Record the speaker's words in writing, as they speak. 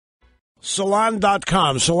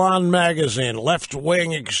Salon.com, Salon Magazine,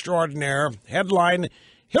 left-wing extraordinaire. Headline,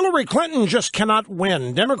 Hillary Clinton just cannot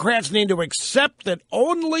win. Democrats need to accept that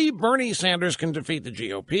only Bernie Sanders can defeat the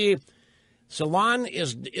GOP. Salon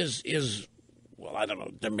is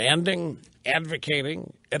demanding,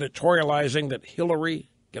 advocating, editorializing that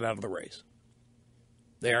Hillary get out of the race.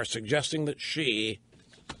 They are suggesting that she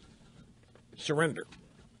surrender.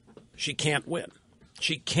 She can't win.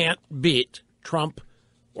 She can't beat Trump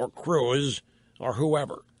or Cruz or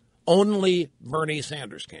whoever. Only Bernie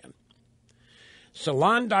Sanders can.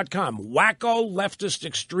 Salon.com, wacko leftist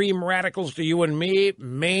extreme radicals to you and me,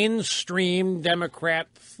 mainstream Democrat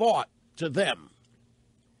thought to them.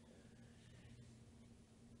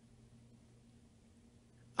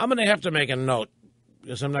 I'm going to have to make a note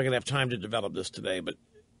because I'm not going to have time to develop this today. But,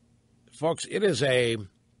 folks, it is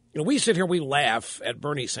we sit here, we laugh at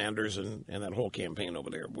Bernie Sanders and that whole campaign over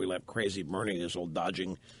there. We laugh crazy Bernie, this old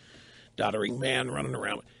doddering man running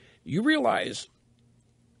around. You realize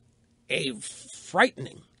a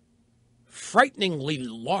frighteningly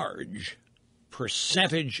large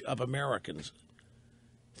percentage of Americans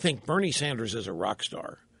think Bernie Sanders is a rock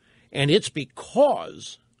star. And it's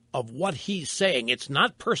because of what he's saying. It's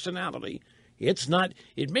not personality.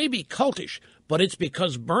 It may be cultish, but it's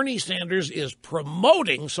because Bernie Sanders is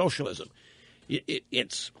promoting socialism.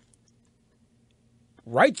 It's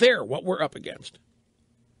right there what we're up against.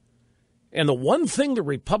 And the one thing the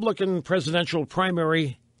Republican presidential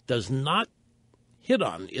primary does not hit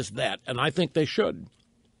on is that, and I think they should.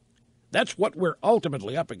 That's what we're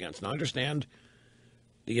ultimately up against. Now, I understand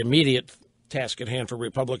the immediate task at hand for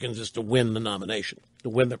Republicans is to win the nomination, to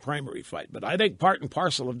win the primary fight. But I think part and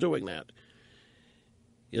parcel of doing that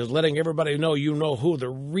is letting everybody know who the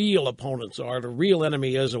real opponents are, the real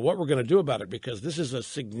enemy is, and what we're going to do about it, because this is a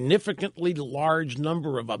significantly large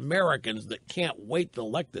number of Americans that can't wait to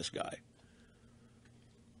elect this guy.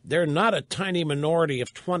 They're not a tiny minority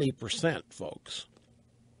of 20%, folks.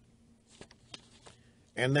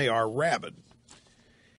 And they are rabid.